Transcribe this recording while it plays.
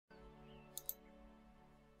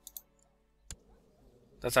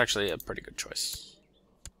That's actually a pretty good choice.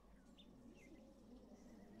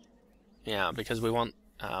 Yeah, because we want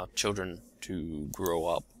our children to grow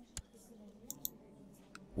up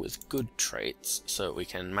with good traits, so we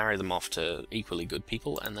can marry them off to equally good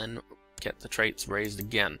people and then get the traits raised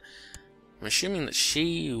again. I'm assuming that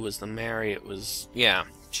she was the Mary it was... Yeah,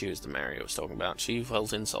 she was the Mary I was talking about. She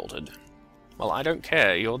felt insulted. Well, I don't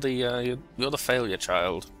care. You're the failure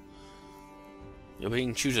child. You're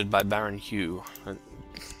being tutored by Baron Hugh. I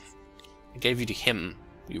gave you to him.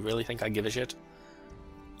 You really think I give a shit?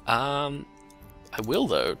 I will,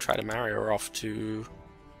 though, try to marry her off to...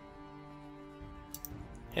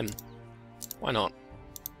 him. Why not?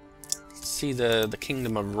 See the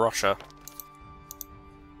kingdom of Russia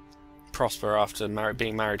prosper after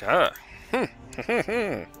being married to her.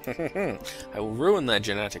 I will ruin their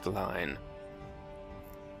genetic line.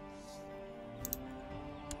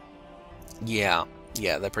 Yeah,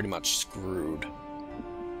 they're pretty much screwed.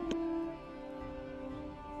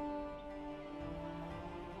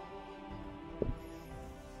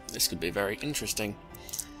 This could be very interesting.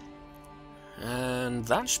 And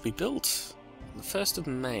that should be built the 1st of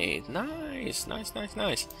May. Nice, nice, nice,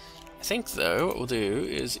 nice. I think, though, what we'll do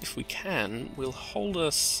is, if we can, we'll hold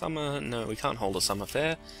a summer... No, we can't hold a summer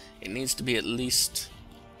fair. It needs to be at least...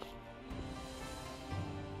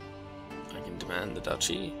 I can demand the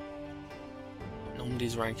duchy.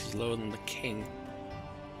 Normandy's rank is lower than the king.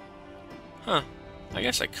 Huh. I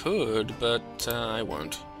guess I could, but I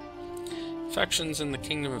won't. Factions in the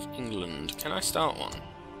Kingdom of England. Can I start one?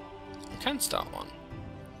 I can start one.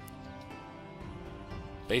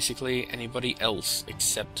 Basically, anybody else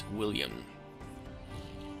except William.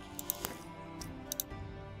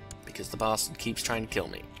 Because the bastard keeps trying to kill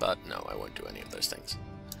me. But no, I won't do any of those things.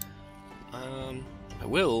 I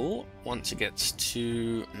will, once it gets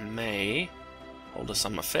to May, hold a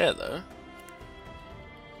summer fair, though.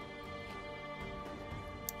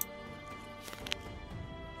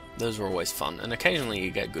 Those are always fun, and occasionally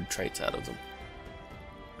you get good traits out of them.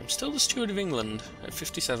 I'm still the Steward of England at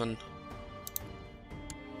 57.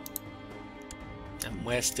 And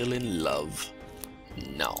we're still in love.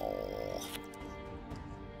 No.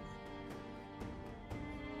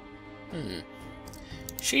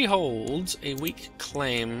 She holds a weak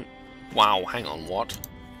claim... Wow, hang on, what?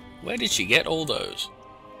 Where did she get all those?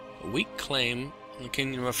 A weak claim on the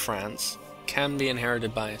Kingdom of France can be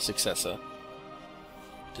inherited by a successor.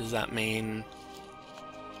 Does that mean...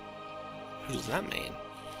 Who does that mean?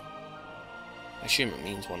 I assume it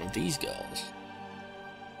means one of these girls.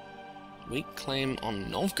 Weak claim on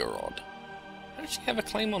Novgorod. How did she have a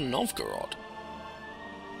claim on Novgorod?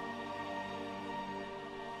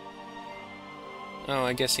 Oh,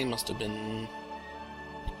 I guess he must have been...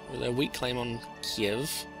 Was there a weak claim on Kiev?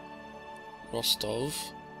 Rostov?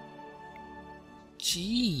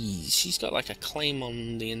 Jeez, she's got like a claim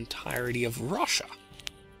on the entirety of Russia.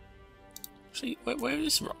 See, where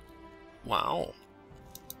is Russia? Wow.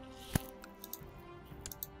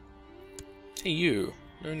 Hey, you.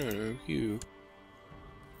 No, you.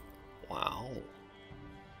 Wow.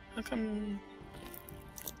 How come...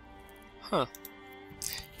 Huh.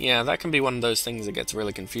 Yeah, that can be one of those things that gets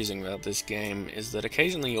really confusing about this game, is that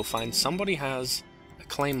occasionally you'll find somebody has a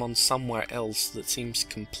claim on somewhere else that seems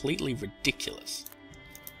completely ridiculous.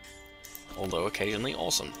 Although occasionally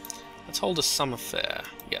awesome. Let's hold a summer fair.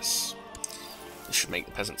 Yes. This should make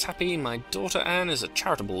the peasants happy. My daughter Anne is a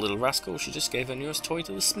charitable little rascal. She just gave her newest toy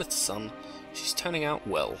to the smith's son. She's turning out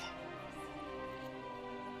well.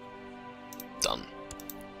 Done.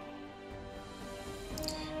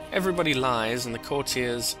 Everybody lies, and the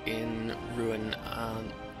courtiers in Ruin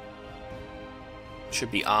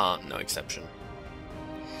should be no exception.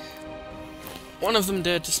 One of them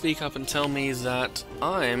dared to speak up and tell me that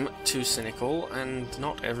I'm too cynical and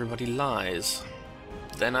not everybody lies.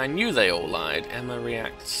 Then I knew they all lied. Emma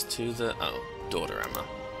reacts to the... Oh, daughter Emma.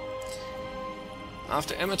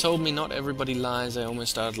 After Emma told me not everybody lies, I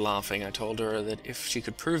almost started laughing. I told her that if she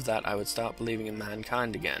could prove that, I would start believing in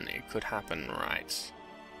mankind again. It could happen, right?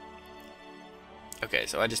 Okay,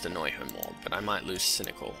 so I just annoy her more, but I might lose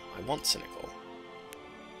cynical. I want cynical.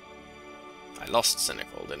 I lost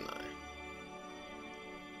cynical, didn't I?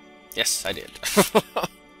 Yes, I did.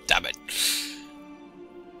 Damn it.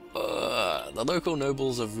 The local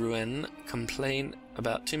nobles of Rouen complain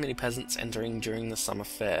about too many peasants entering during the summer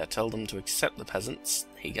fair. Tell them to accept the peasants.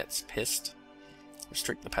 He gets pissed.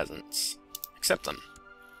 Restrict the peasants. Accept them.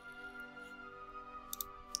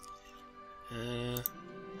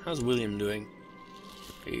 How's William doing?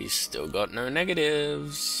 He's still got no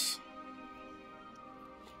negatives.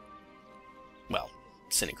 Well,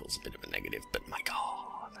 cynical's a bit of a negative, but my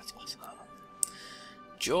god, that's awesome.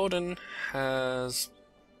 Jordan has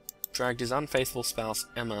dragged his unfaithful spouse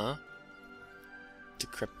Emma de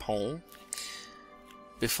Crepon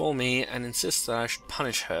before me and insists that I should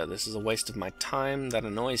punish her. This is a waste of my time that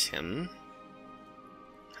annoys him.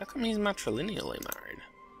 How come he's matrilineally married?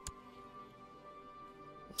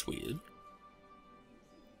 That's weird.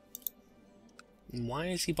 Why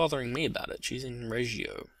is he bothering me about it? She's in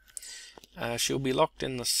Reggio. She'll be locked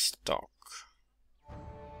in the stock.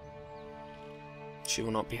 She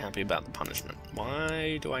will not be happy about the punishment.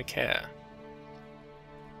 Why do I care?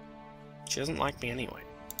 She doesn't like me anyway.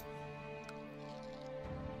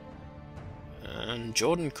 And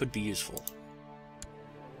Jordan could be useful.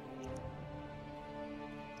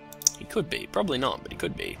 He could be. Probably not, but he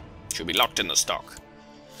could be. She'll be locked in the stock.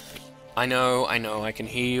 I know, I can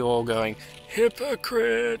hear you all going,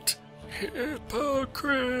 hypocrite! Hypocrite!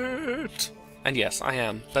 And yes, I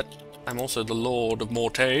am, but I'm also the Lord of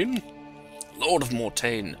Mortain. Lord of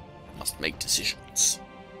Mortain must make decisions.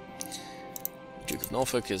 Duke of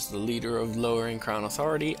Norfolk is the leader of lowering Crown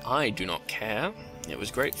authority. I do not care. It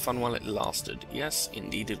was great fun while it lasted. Yes,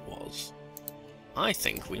 indeed it was. I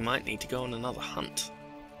think we might need to go on another hunt.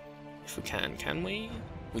 If we can we?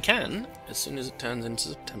 We can, as soon as it turns into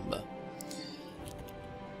September.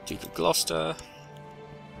 Duke of Gloucester.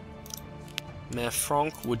 Mayor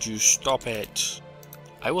Franck, would you stop it?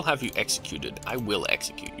 I will have you executed. I will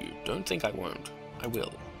execute you. Don't think I won't. I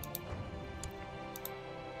will.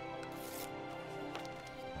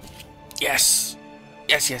 Yes!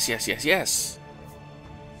 Yes, yes, yes, yes, yes!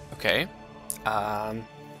 Okay. I've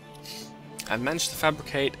managed to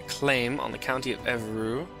fabricate a claim on the county of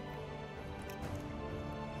Évreux.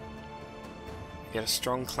 Get a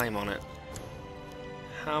strong claim on it.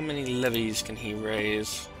 How many levies can he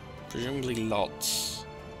raise? Presumably lots.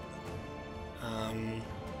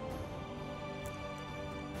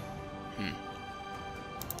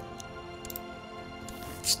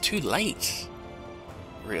 It's too late.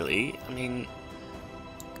 Really? I mean,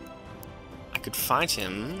 I could fight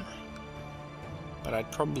him, but I'd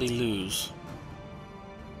probably lose.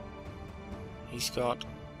 He's got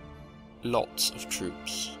lots of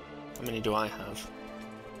troops. How many do I have?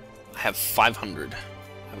 I have 500.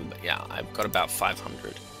 Yeah, I've got about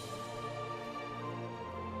 500.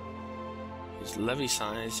 His levy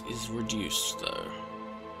size is reduced, though.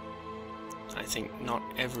 I think not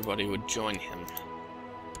everybody would join him.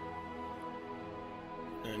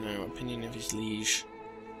 No, opinion of his liege.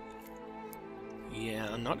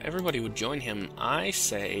 Yeah, not everybody would join him. I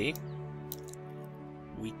say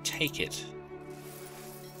we take it.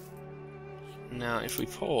 Now, if we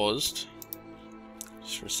paused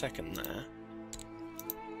just for a second there,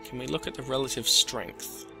 can we look at the relative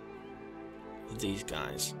strength of these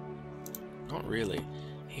guys? Not really.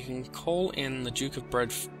 He can call in the Duke of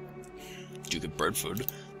Bedford.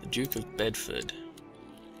 The Duke of Bedford.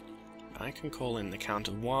 I can call in the Count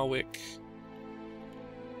of Warwick.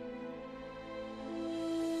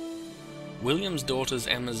 William's daughter's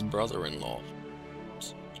Emma's brother-in-law.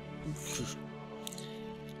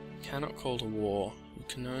 Cannot call to war. You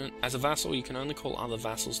can as a vassal, you can only call other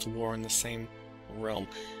vassals to war in the same realm.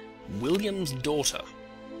 William's daughter,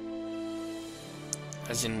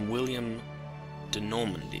 as in William de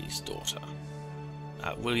Normandy's daughter.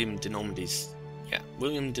 William de Normandy's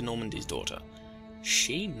daughter.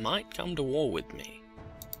 She might come to war with me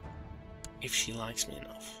if she likes me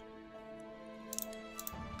enough.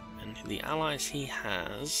 And the allies he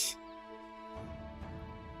has,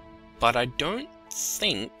 but I don't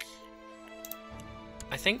think.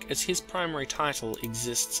 I think as his primary title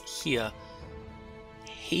exists here,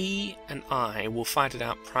 he and I will fight it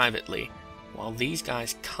out privately, while these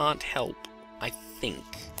guys can't help, I think.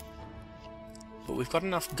 But we've got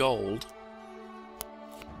enough gold,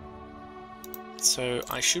 so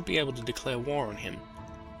I should be able to declare war on him.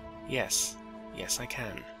 Yes, yes I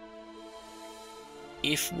can.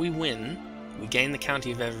 If we win, we gain the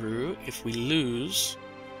county of Évreux. If we lose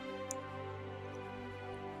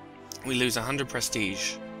 100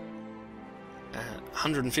 prestige,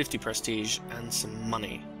 150 prestige, and some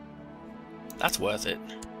money. That's worth it.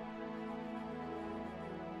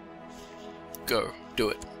 Go, do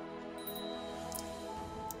it.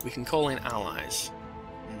 We can call in allies.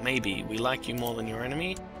 Maybe we like you more than your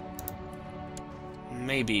enemy.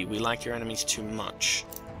 Maybe we like your enemies too much.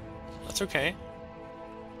 That's okay.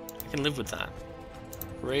 I can live with that.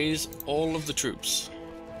 Raise all of the troops.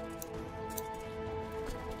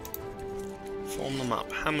 Form them up.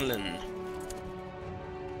 Hamelin.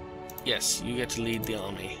 Yes, you get to lead the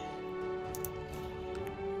army.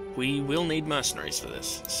 We will need mercenaries for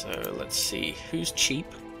this, so let's see. Who's cheap?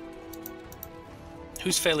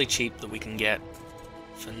 Who's fairly cheap that we can get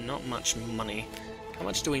for not much money. How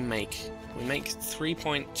much do we make? We make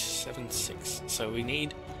 3.76, so we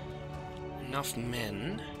need enough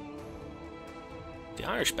men. The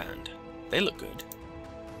Irish band, they look good.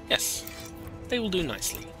 Yes, they will do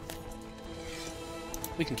nicely.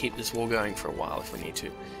 We can keep this war going for a while if we need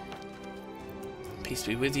to. Peace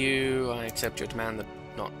be with you, I accept your demand that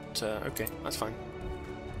not... okay, that's fine.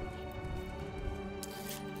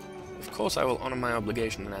 Of course I will honour my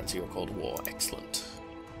obligation and answer your call to war. Excellent.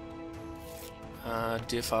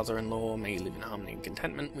 Dear father-in-law, may you live in harmony and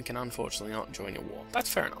contentment. We can unfortunately not join your war. That's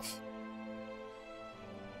fair enough.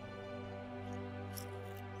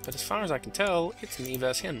 But as far as I can tell, it's me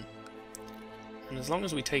versus him. And as long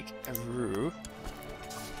as we take Évreux,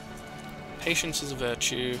 patience is a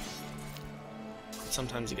virtue.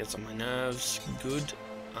 Sometimes it gets on my nerves. Good.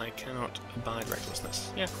 I cannot abide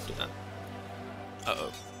recklessness. Yeah, do that.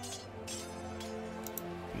 Uh-oh.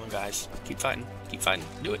 Come on, guys. Keep fighting. Keep fighting.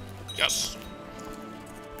 Do it. Yes!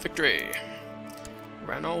 Victory!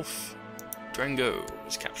 Ranulf Drango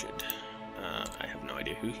is captured. I have no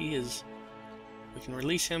idea who he is. We can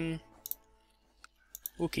release him.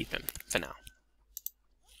 We'll keep him for now.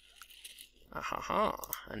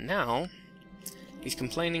 Ahaha. And now, he's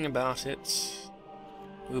complaining about it.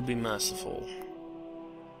 We'll be merciful.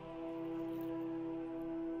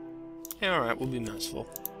 Yeah, alright, we'll be merciful.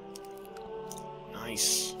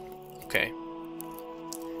 Nice. Okay.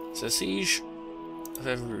 So, Siege of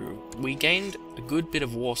Évreux. We gained a good bit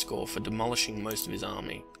of war score for demolishing most of his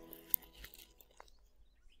army.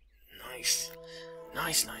 Nice.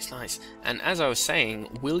 Nice, nice, nice. And as I was saying,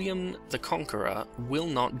 William the Conqueror will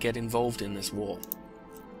not get involved in this war.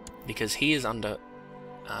 Because he is under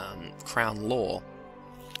Crown Law.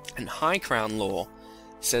 And High Crown Law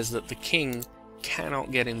says that the king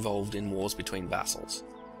cannot get involved in wars between vassals.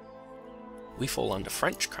 We fall under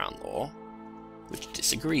French Crown Law, which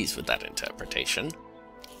disagrees with that interpretation.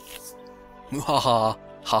 Muhaha,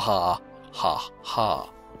 ha ha, ha ha.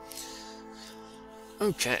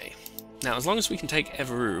 Okay. Now, as long as we can take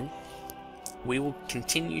Évreux, we will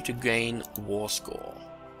continue to gain war score,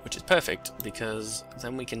 which is perfect, because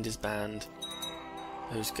then we can disband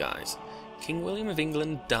those guys. King William of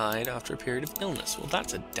England died after a period of illness. Well,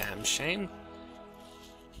 that's a damn shame.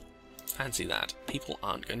 Fancy that. People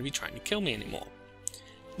aren't going to be trying to kill me anymore.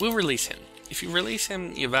 We'll release him. If you release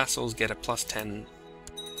him, your vassals get a +10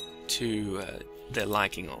 to their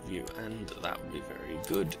liking of you, and that will be very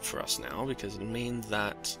good for us now, because it'll mean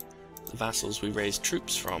that the vassals we raise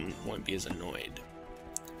troops from won't be as annoyed.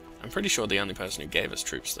 I'm pretty sure the only person who gave us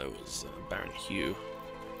troops, though, was Baron Hugh.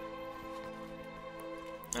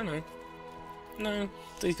 I know. No,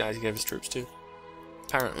 these guys gave us troops too.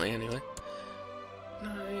 Apparently, anyway.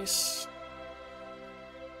 Nice.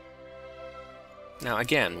 Now,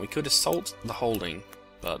 again, we could assault the holding,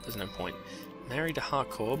 but there's no point. Mary de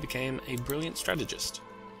Harcourt became a brilliant strategist.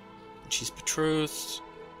 And she's betrothed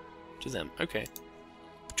to them. Okay.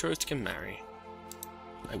 Betrothed can marry.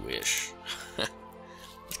 I wish.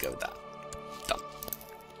 Let's go with that. Done.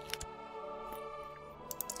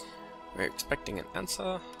 We're expecting an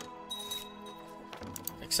answer.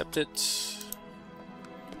 Accept it.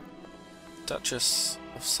 Duchess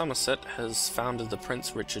of Somerset has founded the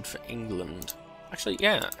Prince Richard for England. Actually,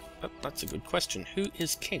 yeah, that's a good question. Who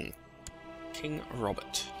is king? King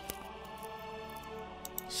Robert.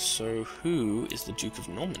 So who is the Duke of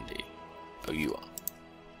Normandy? Oh, you are.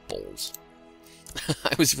 Balls.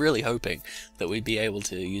 I was really hoping that we'd be able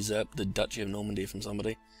to usurp the Duchy of Normandy from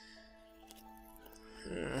somebody.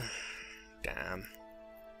 Damn.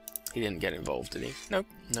 He didn't get involved, did he? Nope.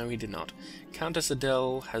 No, he did not. Countess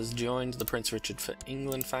Adele has joined the Prince Richard for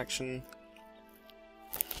England faction.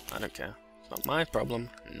 I don't care. It's not my problem.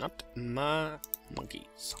 Not my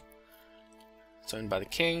monkeys. It's owned by the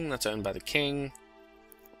king. That's owned by the king.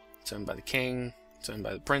 It's owned by the king. It's owned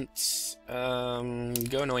by the prince.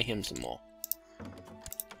 Go annoy him some more.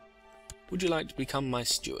 Would you like to become my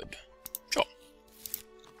steward? Sure.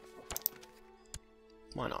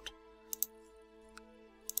 Why not?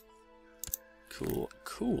 Cool,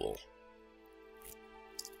 cool.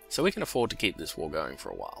 So we can afford to keep this war going for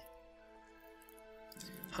a while.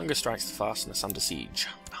 Hunger strikes the fastness under siege.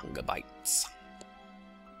 Hunger bites.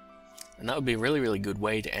 And that would be a really, really good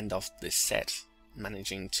way to end off this set,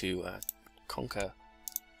 managing to conquer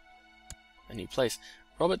a new place.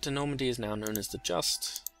 Robert de Normandy is now known as the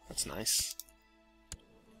Just. That's nice.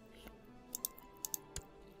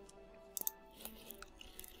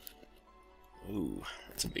 Ooh,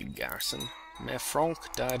 that's a big garrison. Mayor Franck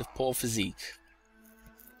died of poor physique.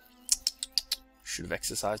 Should have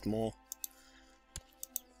exercised more.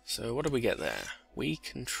 So what did we get there? We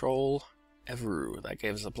control Évreux. That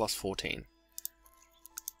gave us a plus 14.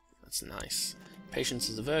 That's nice. Patience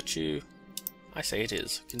is a virtue. I say it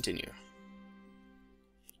is. Continue.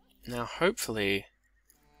 Now, hopefully,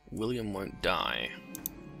 William won't die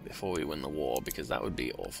before we win the war, because that would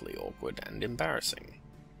be awfully awkward and embarrassing.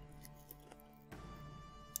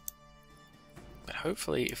 But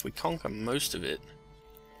hopefully, if we conquer most of it,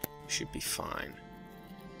 we should be fine.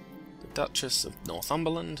 The Duchess of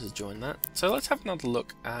Northumberland has joined that. So let's have another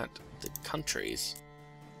look at the countries.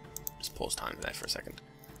 Just pause time there for a second.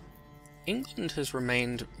 England has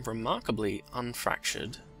remained remarkably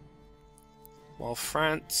unfractured, while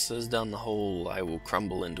France has done the whole I will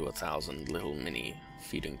crumble into 1,000 little mini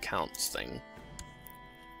feuding counts thing.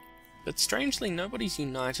 But strangely, nobody's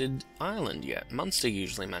united Ireland yet. Munster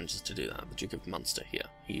usually manages to do that. The Duke of Munster here.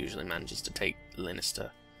 He usually manages to take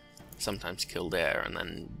Leinster, sometimes Kildare, and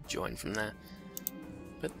then join from there.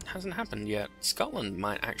 But it hasn't happened yet. Scotland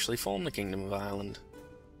might actually form the Kingdom of Ireland.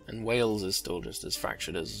 And Wales is still just as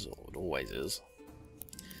fractured as it always is.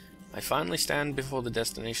 I finally stand before the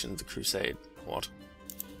destination of the crusade. What?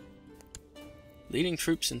 Leading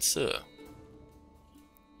troops in Sur.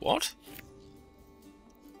 What?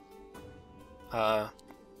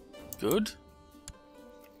 Good.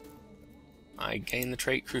 I gain the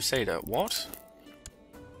trait Crusader. What?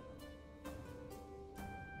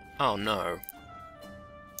 Oh no.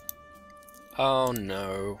 Oh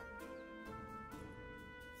no.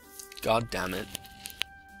 God damn it.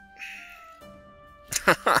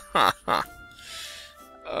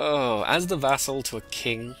 Oh, as the vassal to a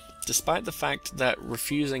king, despite the fact that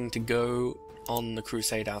refusing to go on the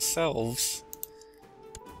crusade ourselves,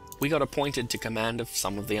 we got appointed to command of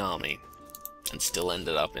some of the army, and still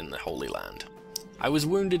ended up in the Holy Land. I was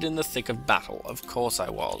wounded in the thick of battle, of course I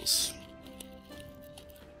was.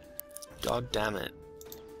 God damn it.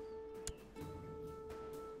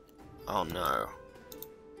 Oh no.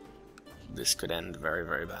 This could end very,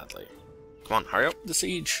 very badly. Come on, hurry up the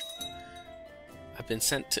siege! I've been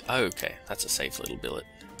sent to... Oh, okay, that's a safe little billet.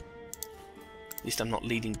 At least I'm not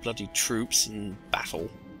leading bloody troops in battle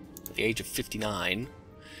at the age of 59.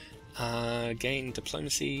 Gain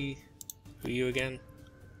diplomacy. Who are you again?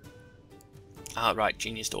 Ah, right,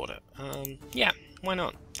 genius daughter. Yeah, why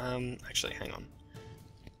not? Actually, hang on.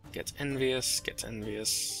 Gets envious, gets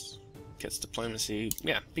diplomacy.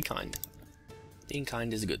 Yeah, be kind. Being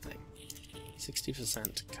kind is a good thing.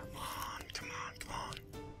 60%. Come on, come on, come on.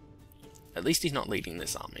 At least he's not leading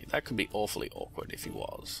this army. That could be awfully awkward if he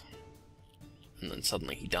was. And then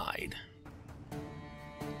suddenly he died.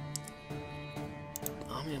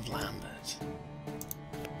 Army of Lambert.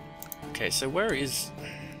 Okay, so where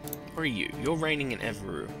are you? You're reigning in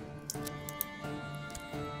Évreux.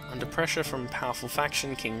 Under pressure from powerful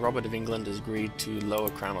faction, King Robert of England has agreed to lower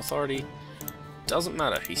crown authority. Doesn't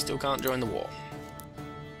matter, he still can't join the war.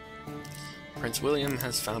 Prince William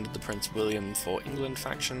has founded the Prince William for England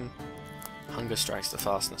faction. Hunger strikes the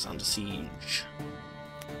fastness under siege.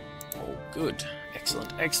 Oh, good.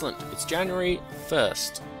 Excellent, excellent. It's January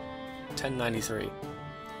 1st, 1093.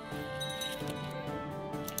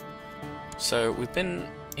 So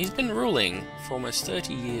he's been ruling for almost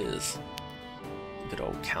 30 years. Good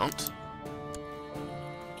old count.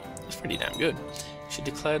 That's pretty damn good. She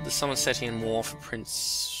declared the Somersetian War for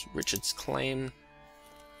Prince Richard's claim.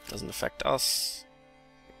 Doesn't affect us.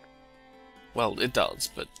 Well, it does,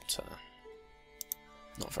 but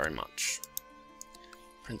not very much.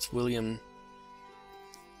 Prince William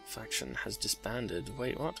faction has disbanded.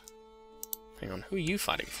 Wait, what? Hang on, who are you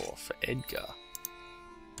fighting for? For Edgar.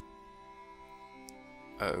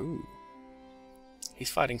 Oh. He's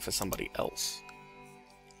fighting for somebody else.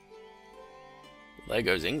 Well, there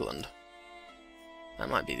goes England. That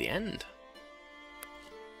might be the end.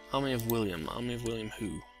 Army of William. Army of William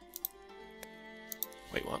who?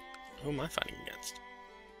 Wait, what? Who am I fighting against?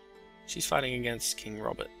 She's fighting against King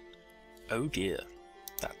Robert. Oh dear.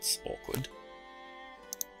 That's awkward.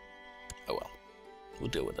 Oh well. We'll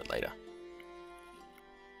deal with it later.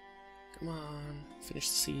 Come on. Finish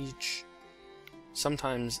the siege.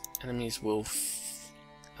 Sometimes enemies will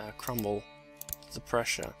crumble to the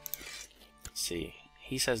pressure. Let's see.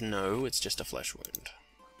 He says no, it's just a flesh wound.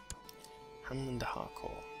 Hamlin de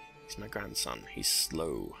Harcourt. He's my grandson. He's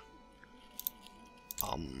slow.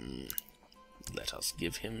 Let us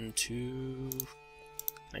give him to...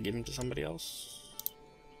 Can I give him to somebody else?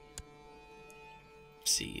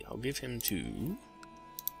 Let's see, I'll give him to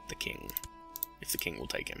the king, if the king will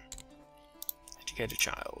take him. Educate a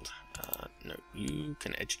child. No, you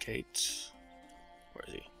can educate... Where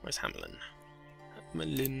is he? Where's Hamlin?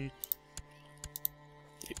 Hamlin.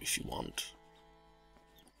 If you want.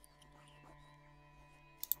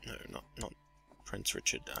 No, not Prince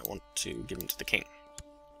Richard. I want to give him to the king.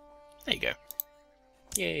 There you go.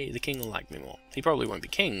 Yay, the king will like me more. He probably won't be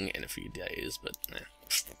king in a few days, but nah.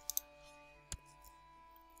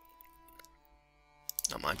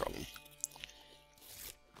 Not my problem.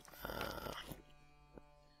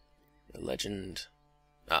 Your legend...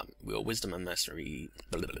 your wisdom and mercenary...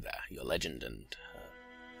 Your legend and...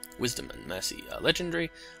 wisdom and mercy are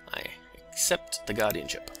legendary. I accept the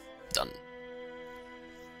guardianship. Done.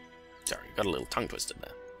 Sorry, got a little tongue twisted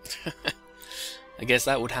there. I guess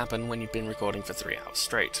that would happen when you've been recording for 3 hours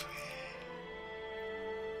straight.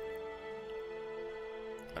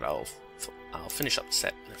 But I'll finish up the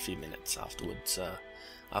set in a few minutes afterwards,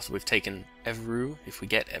 after we've taken Évreux, if we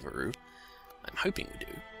get Évreux. I'm hoping we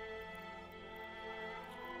do.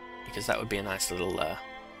 Because that would be a nice little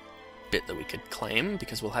bit that we could claim,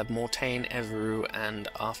 because we'll have Mortain, Évreux, and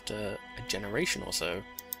after a generation or so...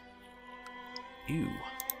 Ew.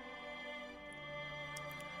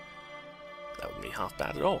 That wouldn't be half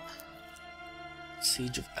bad at all.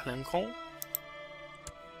 Siege of Alencon.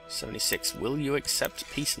 76. Will you accept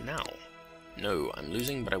peace now? No, I'm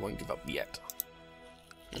losing, but I won't give up yet.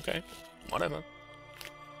 Okay, whatever.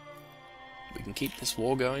 We can keep this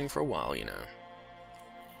war going for a while, you know.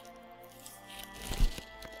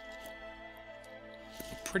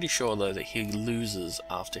 I'm pretty sure, though, that he loses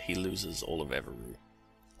after he loses all of Évreux,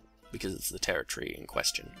 because it's the territory in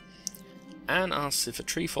question. Anne asks if a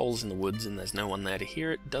tree falls in the woods and there's no one there to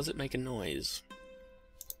hear it, does it make a noise?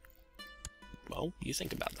 Well, you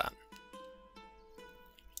think about that.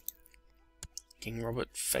 King Robert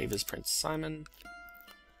favours Prince Simon.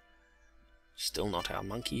 Still not our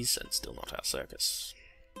monkeys, and still not our circus.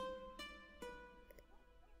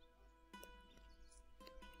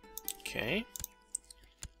 Okay.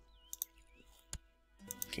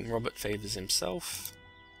 King Robert favours himself.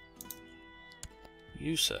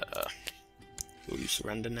 You, sir. Will you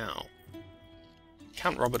surrender now?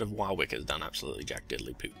 Count Robert of Warwick has done absolutely jack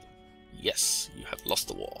diddly poop. Yes, you have lost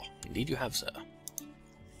the war. Indeed you have, sir.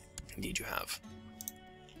 Indeed you have.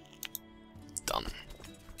 Done.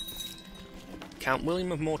 Count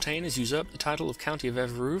William of Mortain has usurped the title of County of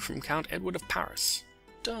Évreux from Count Edward of Paris.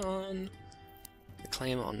 Done. The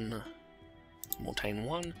claim on Mortain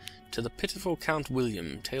 1. To the pitiful Count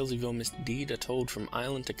William, tales of your misdeed are told from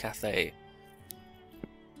Ireland to Cathay.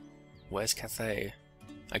 Where's Cathay?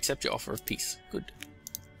 I accept your offer of peace. Good.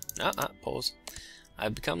 Pause. I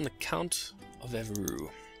have become the Count of Évreux.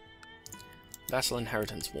 Vassal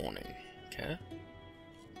inheritance warning. Okay.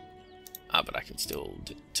 But I can still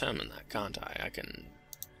determine that, can't I? I can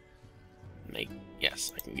make...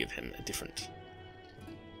 Yes, I can give him a different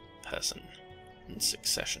person in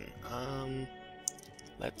succession.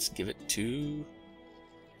 Let's give it to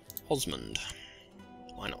Osmond.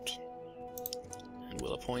 Why not? And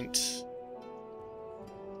we'll appoint...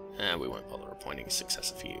 we won't bother appointing a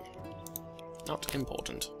successor for you. Not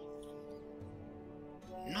important.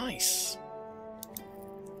 Nice!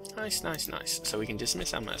 Nice, nice, nice. So we can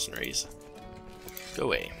dismiss our mercenaries. Go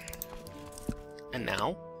away. And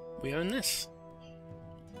now, we own this.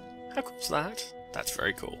 How cool's that? That's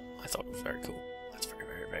very cool. I thought it was very cool. That's very,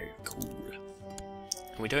 very, very cool.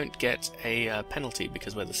 And we don't get a penalty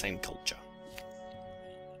because we're the same culture.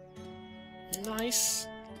 Nice.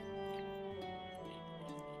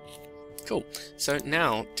 Cool. So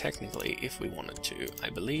now, technically, if we wanted to, I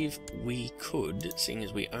believe we could, seeing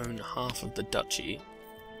as we own half of the duchy...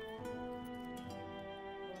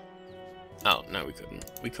 Oh, no we couldn't.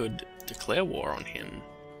 We could declare war on him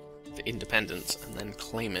for independence and then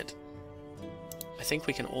claim it. I think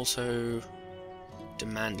we can also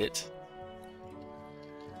demand it.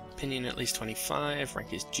 Opinion at least 25,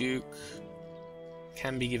 rank is duke,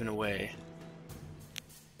 can be given away.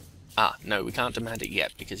 No, we can't demand it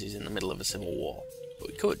yet because he's in the middle of a civil war, but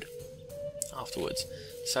we could afterwards.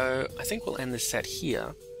 So I think we'll end this set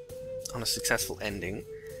here on a successful ending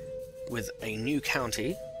with a new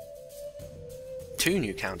county, 2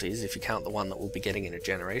 new counties if you count the one that we'll be getting in a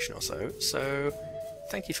generation or so. So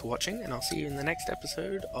thank you for watching, and I'll see you in the next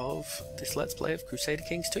episode of this Let's Play of Crusader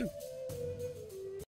Kings 2.